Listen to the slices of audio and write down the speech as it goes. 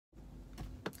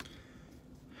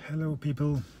Hello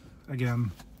people,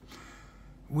 again.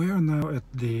 We are now at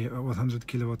the 100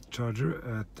 kilowatt charger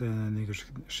at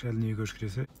Shell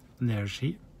Nygårdskrysset near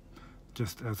Ski,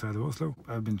 just outside of Oslo.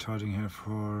 I've been charging here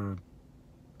for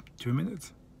 2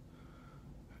 minutes,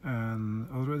 and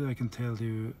already I can tell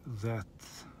you that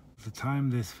the time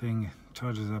this thing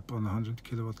charges up on a 100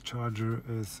 kilowatt charger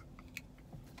is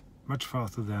much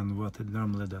faster than what it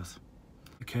normally does.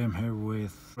 I came here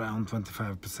with around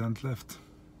 25% left.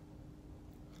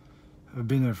 I've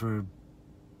been here for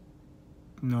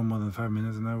no more than 5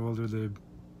 minutes and I've already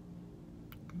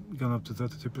gone up to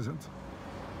 32%.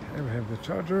 Here we have the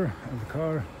charger and the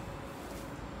car,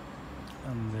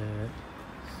 and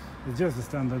it's just a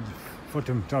standard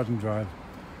 40 charging drive.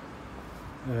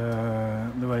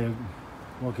 The way you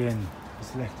walk in, you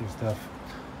select your stuff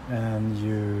and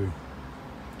you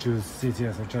choose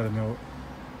CTS or Challenger,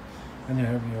 and you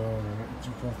have your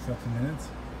 30 minutes.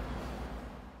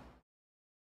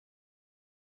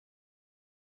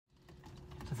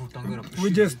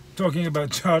 We're just talking about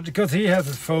charge because he has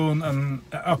his phone and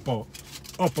Oppo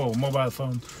mobile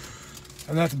phone,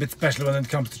 and that's a bit special when it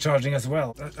comes to charging as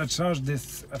well. I charged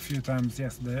this a few times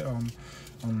yesterday on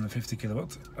 50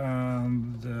 kilowatt,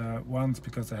 and once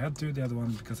because I had to, the other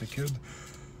one because I could.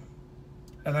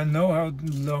 And I know how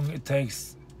long it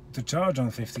takes to charge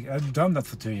on 50. I've done that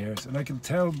for 2 years, and I can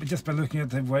tell just by looking at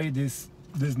the way this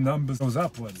number goes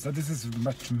upwards that this is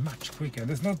much quicker.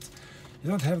 There's not. You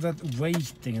don't have that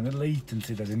waiting and the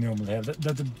latency that you normally have.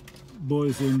 That the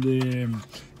boys in the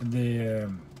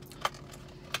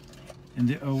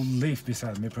old Leaf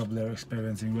beside me probably are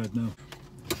experiencing right now.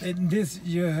 In this,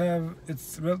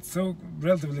 it's so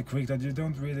relatively quick that you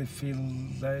don't really feel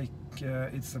like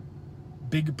it's a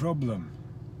big problem.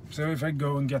 So if I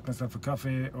go and get myself a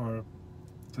coffee or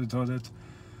to the toilet,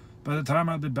 by the time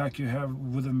I'll be back,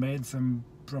 would have made some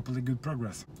properly good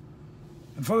progress.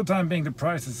 And for the time being, the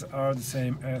prices are the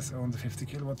same as on the 50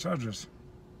 kilowatt chargers.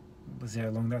 We'll see how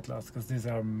long that lasts, because these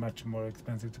are much more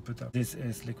expensive to put up. This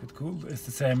is liquid cooled. It's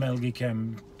the same LG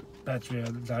Chem battery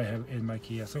that I have in my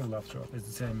Kia Soul after all. It's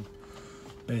the same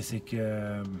basic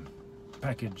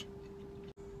package.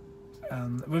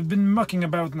 And we've been mucking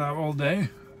about now all day.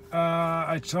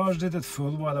 I charged it at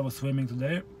full while I was swimming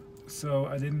today, so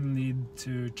I didn't need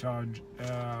to charge.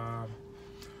 I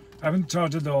haven't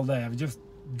charged it all day. I've just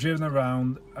driven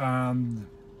around and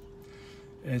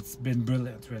it's been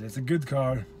brilliant, really. It's a good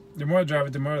car. The more I drive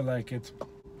it, the more I like it.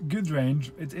 Good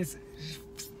range. It is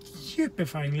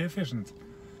stupefyingly efficient,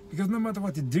 because no matter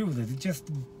what you do with it, it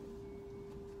just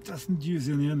doesn't use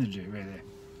any energy, really.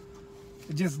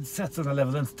 It just sets on a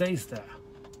level and stays there.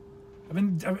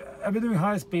 I've been doing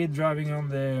high speed driving on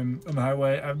the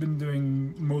highway. I've been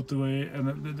doing motorway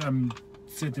and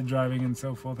city driving and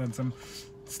so forth, and some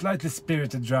slightly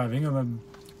spirited driving on a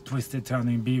twisted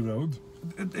turning B road,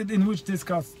 in which this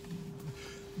car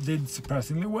did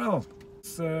surprisingly well.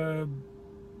 It's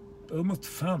almost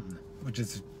fun, which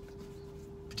is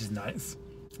nice.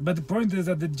 But the point is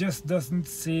that it just doesn't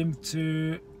seem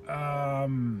to.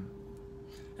 I'm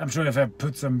sure if I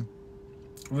put some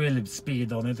really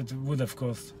speed on it, it would of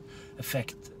course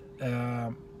affect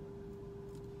the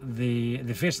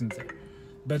efficiency.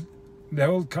 But the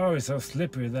whole car is so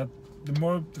slippery that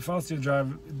the faster you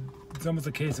drive, it's almost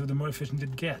a case of the more efficient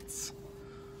it gets.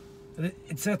 And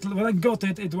it settled, when I got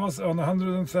it, it was on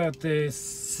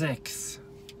 136.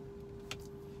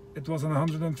 It was on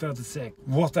 136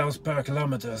 watt-hours per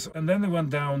kilometers, and then it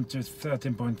went down to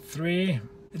 13.3.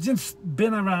 It's just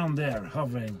been around there,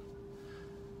 hovering.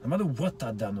 No matter what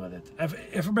I've done with it.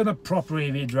 If I've been a proper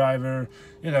EV driver,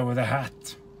 you know, with a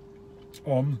hat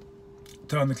on,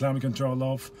 turn the climate control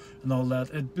off and all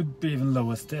that, it would be even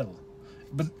lower still.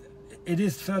 But it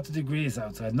is 30 degrees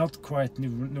outside, not quite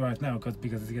right now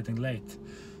because it's getting late,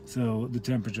 so the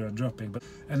temperature are dropping.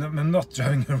 And I'm not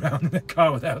driving around in a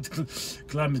car without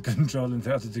climate control in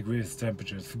 30 degrees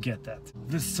temperatures. Forget that.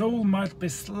 The Soul might be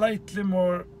slightly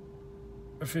more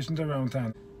efficient around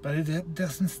town, but it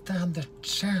doesn't stand a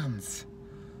chance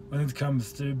when it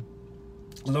comes to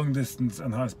long distance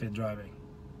and high speed driving.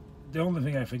 The only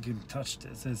thing I think can touch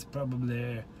this is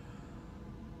probably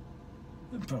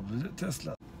the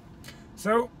Tesla.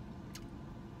 So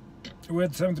we're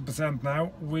at 70%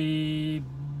 now. We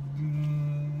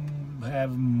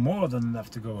have more than enough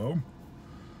to go home.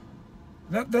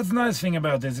 That's the nice thing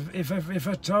about this. If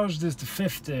I charge this to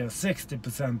 50 or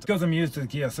 60%, because I'm used to the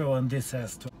Kia Soul and this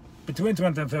has between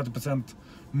 20 and 30%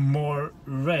 more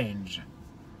range,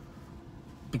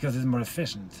 because it's more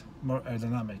efficient, more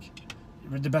aerodynamic.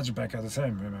 The battery pack are the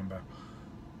same, remember.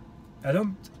 I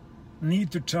don't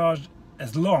need to charge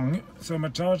as long, so my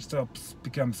charge stops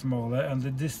become smaller and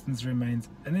the distance remains,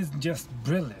 and it's just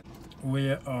brilliant. We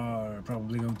are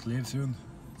probably going to leave soon,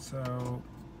 so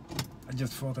I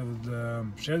just thought I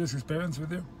would share this experience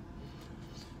with you.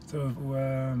 So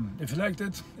if you liked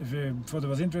it, if you thought it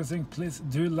was interesting, please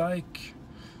do like,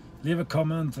 leave a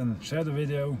comment and share the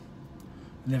video.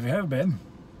 And if you have been,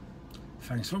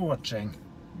 thanks for watching.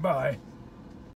 Bye.